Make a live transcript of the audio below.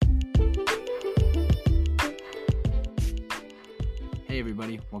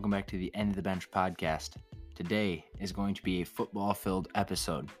everybody, welcome back to the End of the Bench podcast. Today is going to be a football-filled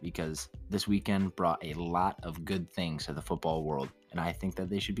episode because this weekend brought a lot of good things to the football world, and I think that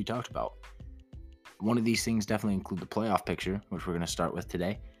they should be talked about. One of these things definitely include the playoff picture, which we're going to start with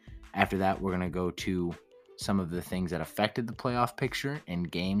today. After that, we're going to go to some of the things that affected the playoff picture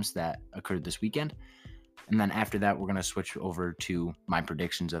and games that occurred this weekend. And then after that, we're going to switch over to my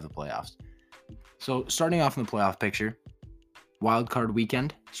predictions of the playoffs. So starting off in the playoff picture, Wild Card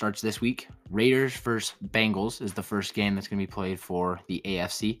Weekend starts this week. Raiders versus Bengals is the first game that's going to be played for the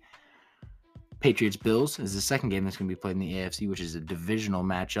AFC. Patriots-Bills is the second game that's going to be played in the AFC, which is a divisional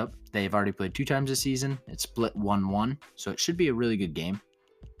matchup. They've already played 2 times this season. It's split 1-1, so it should be a really good game.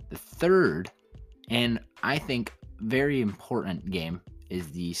 The third, and I think very important game,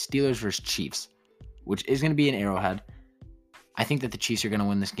 is the Steelers versus Chiefs, which is going to be in Arrowhead. I think that the Chiefs are going to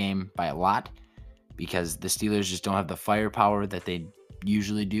win this game by a lot, because the Steelers just don't have the firepower that they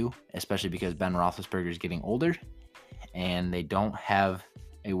usually do, especially because Ben Roethlisberger is getting older, and they don't have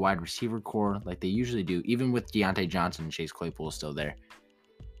a wide receiver core like they usually do, even with Deontay Johnson and Chase Claypool still there.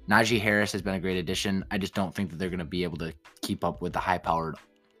 Najee Harris has been a great addition. I just don't think that they're going to be able to keep up with the high-powered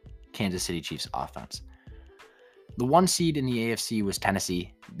Kansas City Chiefs offense. The 1 seed in the AFC was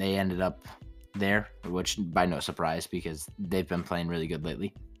Tennessee. They ended up there, which by no surprise because they've been playing really good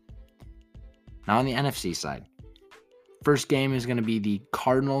lately. Now on the NFC side, first game is going to be the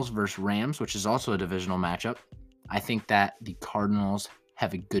Cardinals versus Rams, which is also a divisional matchup. I think that the Cardinals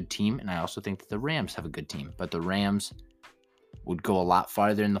have a good team, and I also think that the Rams have a good team. But the Rams would go a lot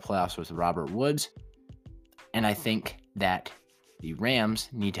farther in the playoffs with Robert Woods, and I think that the Rams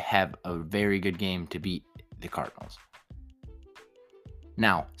need to have a very good game to beat the Cardinals.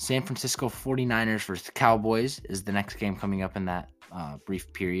 Now, San Francisco 49ers versus Cowboys is the next game coming up in that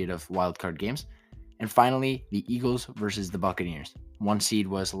brief period of wildcard games. And finally, the Eagles versus the Buccaneers. 1 seed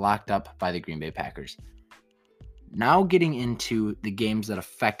was locked up by the Green Bay Packers. Now getting into the games that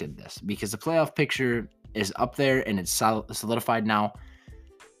affected this, because the playoff picture is up there and it's solidified now.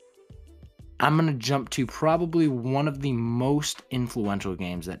 I'm going to jump to probably one of the most influential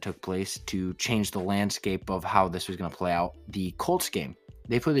games that took place to change the landscape of how this was going to play out. The Colts game.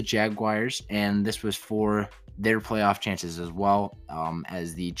 They play the Jaguars, and this was for their playoff chances as well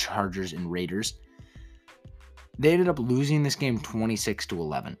as the Chargers and Raiders. They ended up losing this game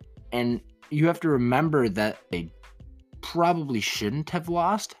 26-11. And you have to remember that they probably shouldn't have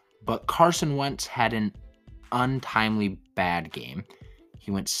lost, but Carson Wentz had an untimely bad game. He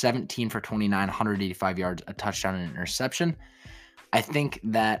went 17 for 29, 185 yards, a touchdown, and an interception. I think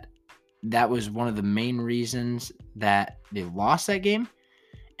that was one of the main reasons that they lost that game.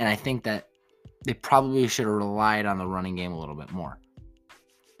 And I think that they probably should have relied on the running game a little bit more.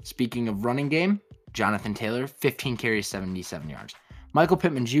 Speaking of running game, Jonathan Taylor, 15 carries, 77 yards. Michael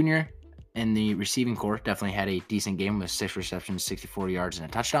Pittman Jr. in the receiving corps definitely had a decent game with 6 receptions, 64 yards, and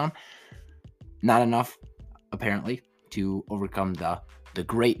a touchdown. Not enough, apparently, to overcome the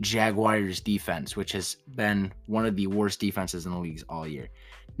great Jaguars defense, which has been one of the worst defenses in the leagues all year.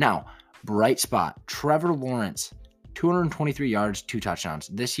 Now, bright spot, Trevor Lawrence, 223 yards, 2 touchdowns.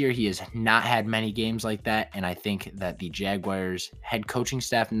 This year, he has not had many games like that, and I think that the Jaguars head coaching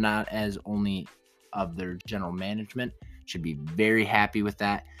staff, not as only of their general management, should be very happy with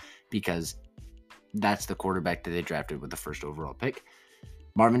that because that's the quarterback that they drafted with the first overall pick.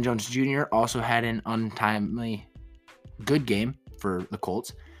 Marvin Jones Jr. also had an untimely good game for the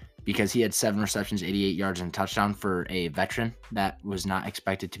Colts because he had 7 receptions, 88 yards, and a touchdown for a veteran that was not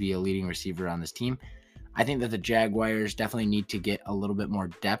expected to be a leading receiver on this team. I think that the Jaguars definitely need to get a little bit more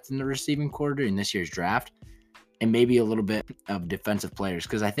depth in the receiving corps in this year's draft and maybe a little bit of defensive players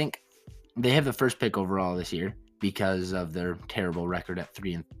because I think they have the first pick overall this year because of their terrible record at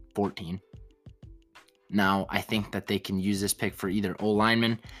 3-14. Now, I think that they can use this pick for either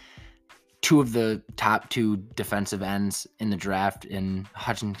O-linemen, 2 of the top 2 defensive ends in the draft in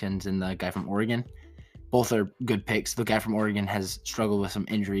Hutchinson and the guy from Oregon. Both are good picks. The guy from Oregon has struggled with some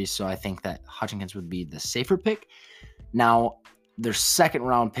injuries, so I think that Hutchinson would be the safer pick. Now, their second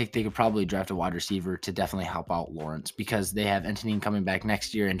round pick, they could probably draft a wide receiver to definitely help out Lawrence because they have Etienne coming back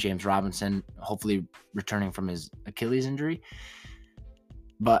next year and James Robinson hopefully returning from his Achilles injury.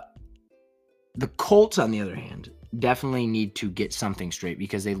 But the Colts, on the other hand, definitely need to get something straight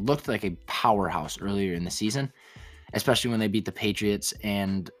because they looked like a powerhouse earlier in the season, especially when they beat the Patriots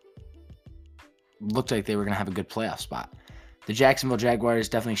and looked like they were going to have a good playoff spot. The Jacksonville Jaguars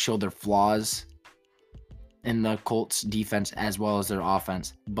definitely showed their flaws in the Colts defense as well as their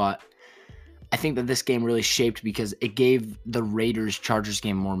offense, but I think that this game really shaped because it gave the Raiders-Chargers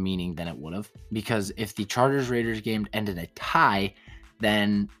game more meaning than it would have, because if the Chargers-Raiders game ended a tie,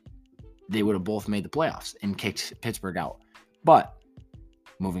 then they would have both made the playoffs and kicked Pittsburgh out. But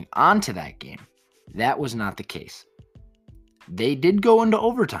moving on to that game, that was not the case. They did go into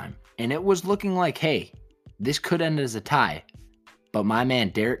overtime, and it was looking like, hey, this could end as a tie. But my man,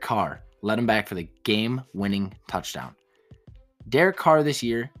 Derek Carr, led him back for the game-winning touchdown. Derek Carr this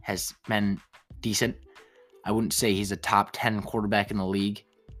year has been decent. I wouldn't say he's a top 10 quarterback in the league.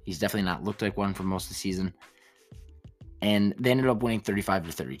 He's definitely not looked like one for most of the season. And they ended up winning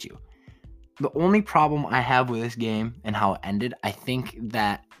 35-32. The only problem I have with this game and how it ended, I think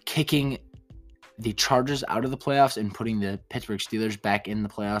that kicking the Chargers out of the playoffs and putting the Pittsburgh Steelers back in the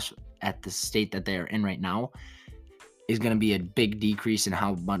playoffs at the state that they are in right now is going to be a big decrease in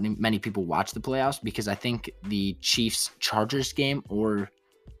how many people watch the playoffs, because I think the Chiefs-Chargers game or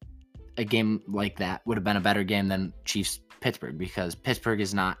a game like that would have been a better game than Chiefs-Pittsburgh, because Pittsburgh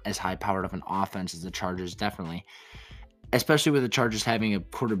is not as high-powered of an offense as the Chargers, definitely, especially with the Chargers having a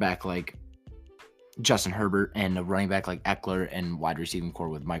quarterback like Justin Herbert and a running back like Eckler and wide receiving core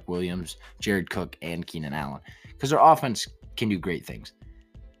with Mike Williams, Jared Cook, and Keenan Allen, because their offense can do great things.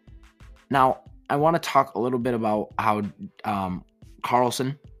 Now, I want to talk a little bit about how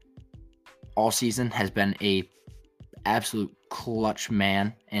Carlson all season has been a absolute clutch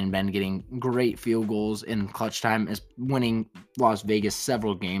man and been getting great field goals in clutch time, as winning Las Vegas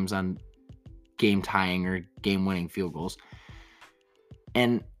several games on game tying or game winning field goals.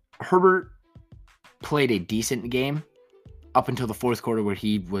 And Herbert played a decent game up until the fourth quarter, where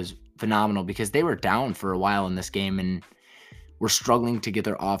he was phenomenal, because they were down for a while in this game and were struggling to get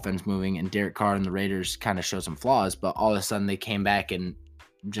their offense moving, and Derek Carr and the Raiders kind of showed some flaws, but all of a sudden they came back and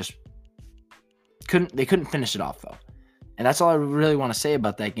just couldn't finish it off, though. And that's all I really want to say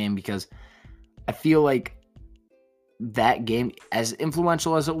about that game, because I feel like that game, as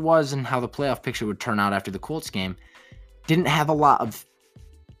influential as it was and how the playoff picture would turn out after the Colts game, didn't have a lot of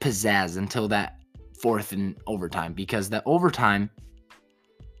pizzazz until that fourth and overtime, because the overtime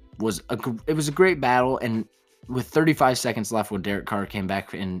was a great battle, and with 35 seconds left when Derek Carr came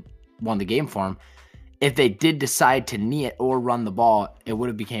back and won the game for him, if they did decide to knee it or run the ball, it would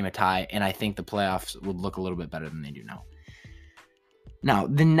have became a tie, and I think the playoffs would look a little bit better than they do now. Now,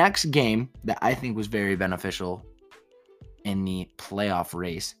 the next game that I think was very beneficial in the playoff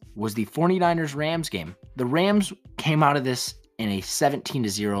race was the 49ers-Rams game. The Rams came out of this in a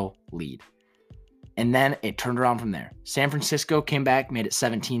 17-0 lead, and then it turned around from there. San Francisco came back, made it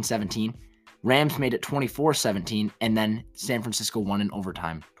 17-17. Rams made it 24-17, and then San Francisco won in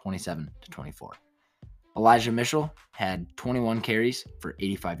overtime, 27-24. Elijah Mitchell had 21 carries for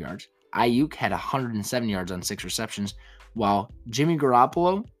 85 yards. Ayuk had 107 yards on 6 receptions, while Jimmy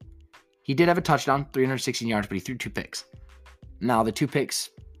Garoppolo, he did have a touchdown, 316 yards, but he threw 2 picks. Now, the 2 picks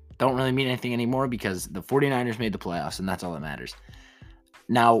don't really mean anything anymore, because the 49ers made the playoffs, and that's all that matters.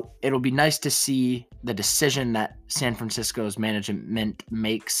 Now, it'll be nice to see the decision that San Francisco's management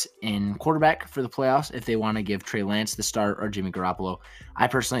makes in quarterback for the playoffs, if they want to give Trey Lance the start or Jimmy Garoppolo. I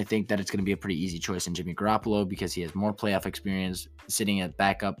personally think that it's going to be a pretty easy choice in Jimmy Garoppolo, because he has more playoff experience sitting at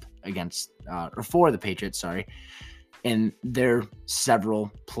backup for the Patriots, in their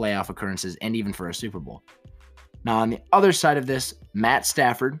several playoff occurrences and even for a Super Bowl. Now, on the other side of this, Matt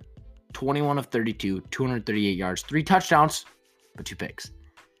Stafford, 21 of 32, 238 yards, 3 touchdowns, but 2 picks.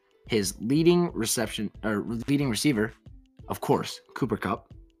 His leading receiver, of course, Cooper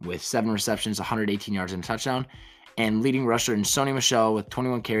Kupp, with 7 receptions, 118 yards and a touchdown, and leading rusher in Sony Michel with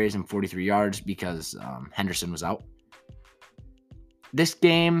 21 carries and 43 yards, because Henderson was out. This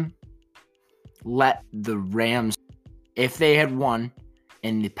game let the Rams, if they had won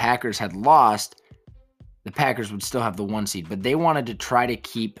and the Packers had lost, the Packers would still have the 1 seed, but they wanted to try to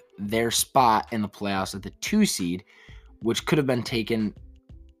keep their spot in the playoffs at the 2 seed, which could have been taken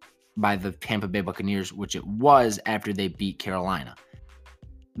by the Tampa Bay Buccaneers, which it was after they beat Carolina.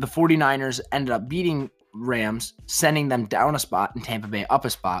 The 49ers ended up beating Rams, sending them down a spot and Tampa Bay up a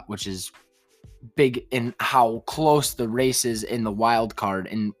spot, which is big in how close the race is in the wild card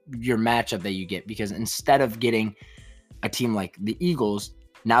and your matchup that you get, because instead of getting a team like the Eagles,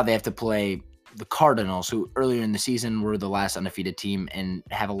 now they have to play the Cardinals, who earlier in the season were the last undefeated team and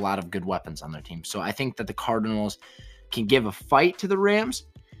have a lot of good weapons on their team. So I think that the Cardinals can give a fight to the Rams,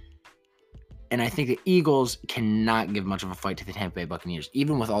 and I think the Eagles cannot give much of a fight to the Tampa Bay Buccaneers,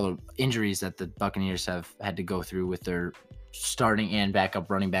 even with all the injuries that the Buccaneers have had to go through with their starting and backup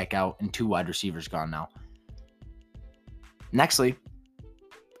running back out and 2 wide receivers gone now. Nextly,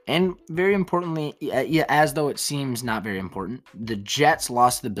 And very importantly, as though it seems not very important, the Jets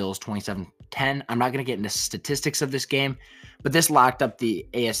lost to the Bills 27-10. I'm not going to get into statistics of this game, but this locked up the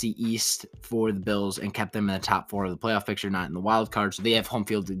AFC East for the Bills and kept them in the top 4 of the playoff picture, not in the wild card. So they have home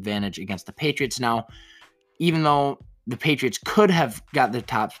field advantage against the Patriots now, even though the Patriots could have got the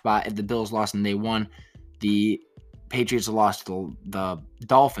top spot if the Bills lost and they won. The Patriots lost to the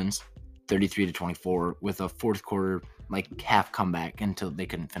Dolphins 33-24 with a fourth quarter half comeback until they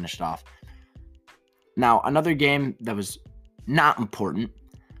couldn't finish it off. Now, another game that was not important,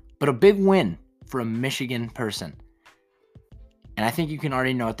 but a big win for a Michigan person. And I think you can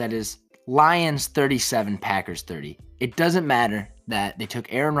already know what that is. Lions 37, Packers 30. It doesn't matter that they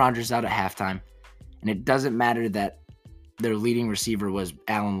took Aaron Rodgers out at halftime, and it doesn't matter that their leading receiver was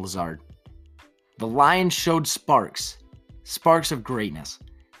Allen Lazard. The Lions showed sparks of greatness.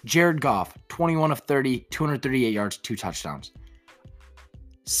 Jared Goff, 21 of 30, 238 yards, 2 touchdowns.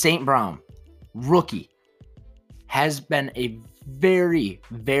 St. Brown, rookie, has been a very,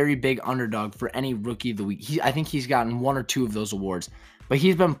 very big underdog for any rookie of the week. I think he's gotten 1 or 2 of those awards, but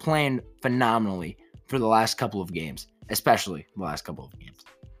he's been playing phenomenally for the last couple of games, especially the last couple of games.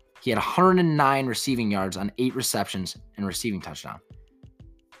 He had 109 receiving yards on 8 receptions and receiving touchdown.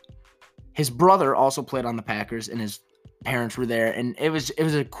 His brother also played on the Packers, and his parents were there, and it was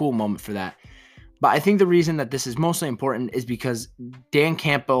a cool moment for that. But I think the reason that this is mostly important is because Dan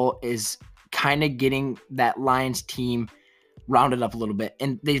Campbell is kind of getting that Lions team rounded up a little bit,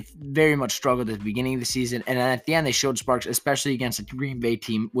 and they very much struggled at the beginning of the season, and at the end they showed sparks, especially against a Green Bay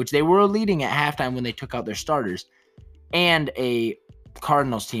team, which they were leading at halftime when they took out their starters, and a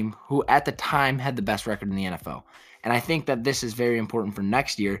Cardinals team who at the time had the best record in the NFL. And I think that this is very important for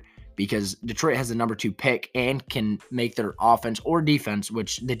next year, because Detroit has the number 2 pick and can make their offense or defense,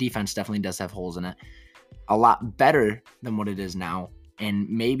 which the defense definitely does have holes in it, a lot better than what it is now, and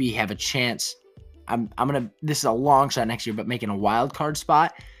maybe have a chance. This is a long shot next year, but making a wild card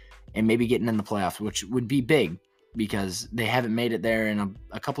spot and maybe getting in the playoffs, which would be big because they haven't made it there in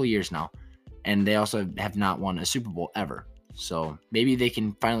a couple of years now. And they also have not won a Super Bowl ever. So maybe they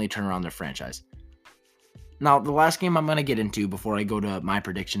can finally turn around their franchise. Now, the last game I'm going to get into before I go to my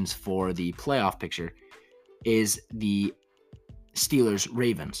predictions for the playoff picture is the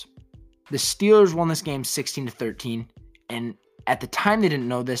Steelers-Ravens. The Steelers won this game 16-13, and at the time they didn't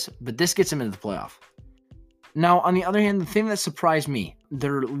know this, but this gets them into the playoff. Now, on the other hand, the thing that surprised me,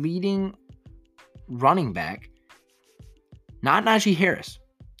 their leading running back, not Najee Harris,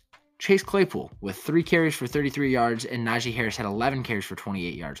 Chase Claypool with 3 carries for 33 yards, and Najee Harris had 11 carries for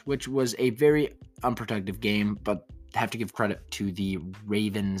 28 yards, which was a very unproductive game, but have to give credit to the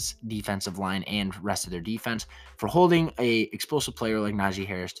Ravens defensive line and rest of their defense for holding a explosive player like Najee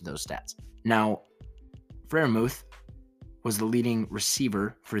Harris to those stats. Now, Freiermuth was the leading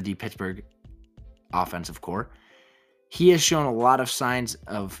receiver for the Pittsburgh offensive core. He has shown a lot of signs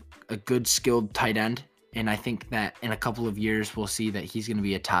of a good skilled tight end, and I think that in a couple of years we'll see that he's going to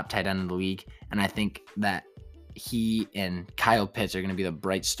be a top tight end in the league, and I think that he and Kyle Pitts are going to be the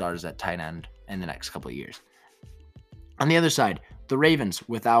bright stars at tight end in the next couple of years. On the other side, the Ravens,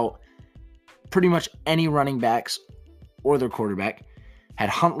 without pretty much any running backs or their quarterback, had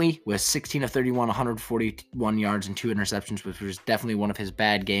Huntley with 16 of 31, 141 yards and 2 interceptions, which was definitely one of his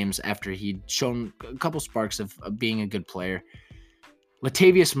bad games after he'd shown a couple sparks of being a good player.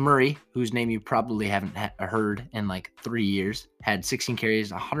 Latavius Murray, whose name you probably haven't heard in 3 years, had 16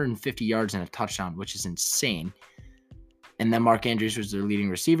 carries, 150 yards and a touchdown, which is insane. And then Mark Andrews was their leading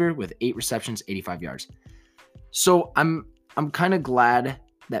receiver with 8 receptions, 85 yards. So I'm kind of glad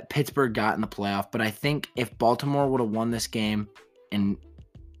that Pittsburgh got in the playoff, but I think if Baltimore would have won this game, and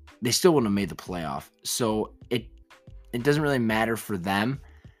they still wouldn't have made the playoff. So it doesn't really matter for them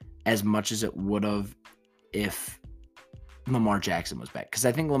as much as it would have if Lamar Jackson was back. Because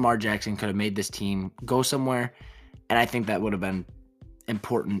I think Lamar Jackson could have made this team go somewhere, and I think that would have been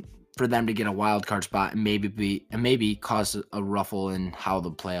important for them to get a wild card spot and maybe cause a ruffle in how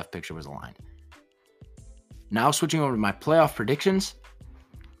the playoff picture was aligned. Now switching over to my playoff predictions,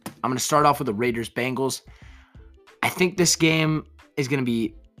 I'm going to start off with the Raiders-Bengals. I think this game is going to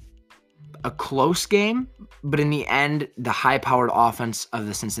be a close game, but in the end, the high-powered offense of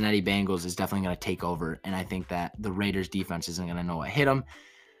the Cincinnati Bengals is definitely going to take over, and I think that the Raiders defense isn't going to know what hit them.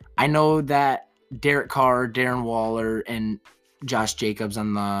 I know that Derek Carr, Darren Waller, and Josh Jacobs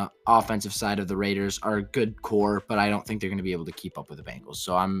on the offensive side of the Raiders are a good core, but I don't think they're going to be able to keep up with the Bengals,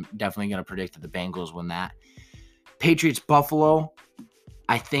 so I'm definitely going to predict that the Bengals win that. Patriots-Buffalo,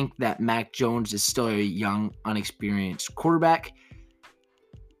 I think that Mac Jones is still a young, unexperienced quarterback.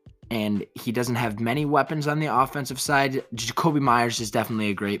 and he doesn't have many weapons on the offensive side. Jacoby Myers is definitely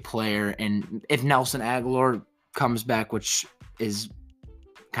a great player, and if Nelson Aguilar comes back, which is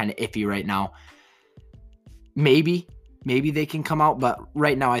kind of iffy right now, maybe they can come out, but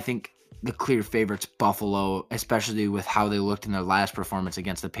right now I think the clear favorite's Buffalo, especially with how they looked in their last performance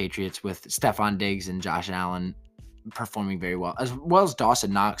against the Patriots with Stephon Diggs and Josh Allen performing very well as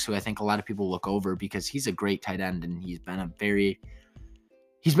Dawson Knox, who I think a lot of people look over because he's a great tight end and he's been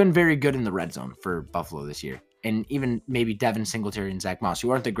very good in the red zone for Buffalo this year. And even maybe Devin Singletary and Zach Moss,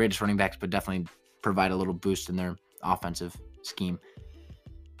 who aren't the greatest running backs, but definitely provide a little boost in their offensive scheme.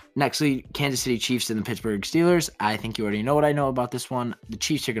 Nextly, Kansas City Chiefs and the Pittsburgh Steelers. I think you already know what I know about this one. The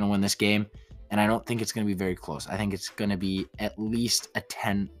Chiefs are going to win this game, and I don't think it's going to be very close. I think it's going to be at least a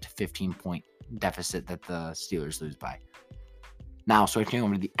 10 to 15 point deficit that the Steelers lose by. Now, switching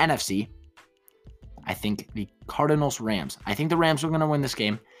over to the NFC, I think the Cardinals-Rams. I think the Rams are going to win this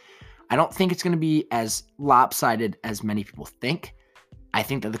game. I don't think it's going to be as lopsided as many people think. I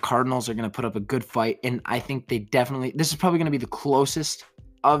think that the Cardinals are going to put up a good fight, and I think this is probably going to be the closest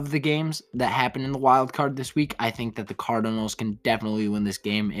of the games that happen in the wild card this week. I think that the Cardinals can definitely win this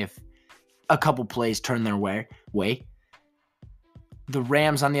game if a couple plays turn their way. The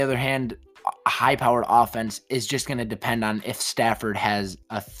Rams, on the other hand, a high-powered offense is just going to depend on if Stafford has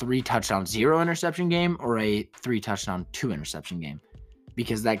a 3-touchdown, 0-interception game or a 3-touchdown, 2-interception game,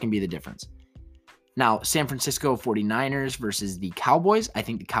 because that can be the difference. Now, San Francisco 49ers versus the Cowboys. I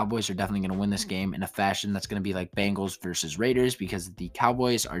think the Cowboys are definitely going to win this game in a fashion that's going to be like Bengals versus Raiders because the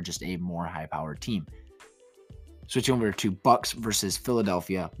Cowboys are just a more high-powered team. Switching over to Bucks versus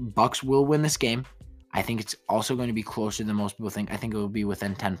Philadelphia. Bucks will win this game. I think it's also going to be closer than most people think. I think it will be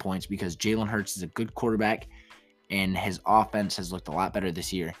within 10 points because Jalen Hurts is a good quarterback and his offense has looked a lot better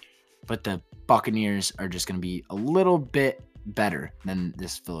this year. But the Buccaneers are just going to be a little bit better than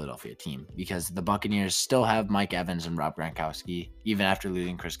this Philadelphia team because the Buccaneers still have Mike Evans and Rob Gronkowski, even after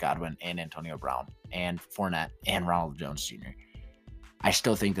losing Chris Godwin and Antonio Brown and Fournette and Ronald Jones Jr. I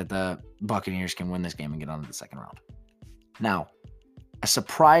still think that the Buccaneers can win this game and get on to the second round. Now, a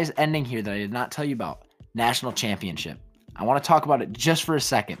surprise ending here that I did not tell you about, national championship. I want to talk about it just for a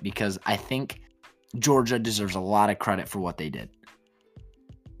second because I think Georgia deserves a lot of credit for what they did.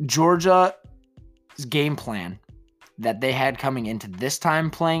 Georgia's game plan that they had coming into this time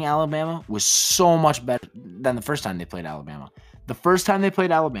playing Alabama was so much better than the first time they played Alabama. The first time they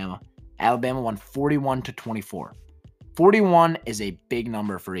played Alabama won 41-24. 41 is a big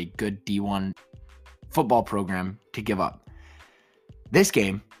number for a good D1 football program to give up. This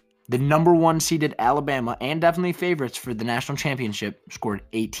game, the number 1 seeded Alabama and definitely favorites for the national championship scored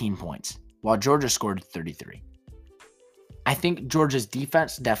 18 points, while Georgia scored 33. I think Georgia's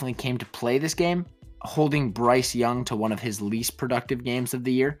defense definitely came to play this game, holding Bryce Young to one of his least productive games of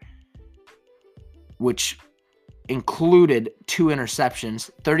the year, which included 2 interceptions,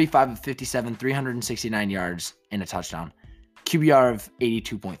 35 of 57, 369 yards, and a touchdown, QBR of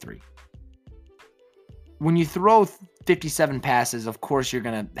 82.3. When you throw 57 passes, of course you're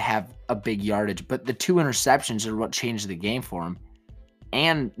going to have a big yardage, but the 2 interceptions are what changed the game for him,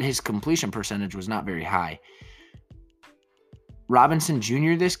 and his completion percentage was not very high. Robinson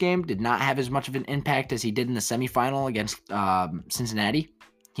Jr. this game did not have as much of an impact as he did in the semifinal against Cincinnati.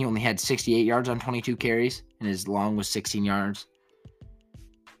 He only had 68 yards on 22 carries, and his long was 16 yards.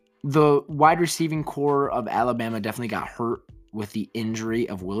 The wide receiving core of Alabama definitely got hurt with the injury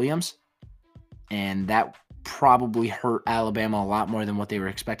of Williams, and that probably hurt Alabama a lot more than what they were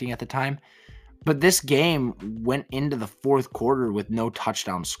expecting at the time. But this game went into the fourth quarter with no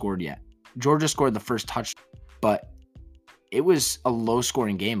touchdowns scored yet. Georgia scored the first touchdown, but it was a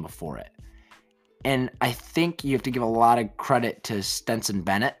low-scoring game before it. And I think you have to give a lot of credit to Stetson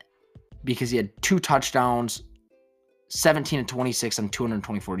Bennett because he had 2 touchdowns, 17-26 on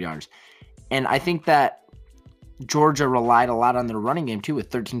 224 yards. And I think that Georgia relied a lot on their running game too with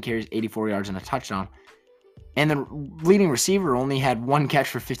 13 carries, 84 yards, and a touchdown. And the leading receiver only had 1 catch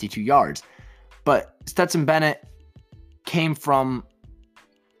for 52 yards. But Stetson Bennett came from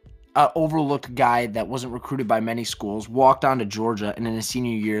an overlooked guy that wasn't recruited by many schools, walked on to Georgia, and in his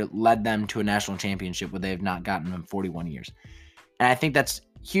senior year led them to a national championship where they have not gotten in 41 years. And I think that's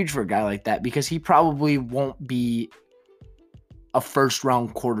huge for a guy like that because he probably won't be a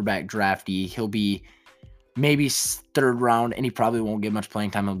first-round quarterback draftee. He'll be maybe 3rd round, and he probably won't get much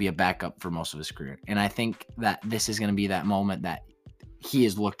playing time. He'll be a backup for most of his career. And I think that this is going to be that moment that he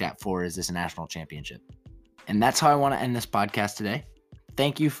is looked at for as this national championship. And that's how I want to end this podcast today.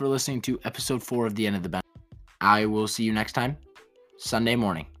 Thank you for listening to episode 4 of The End of the Bench. I will see you next time, Sunday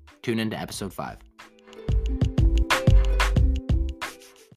morning. Tune into episode 5.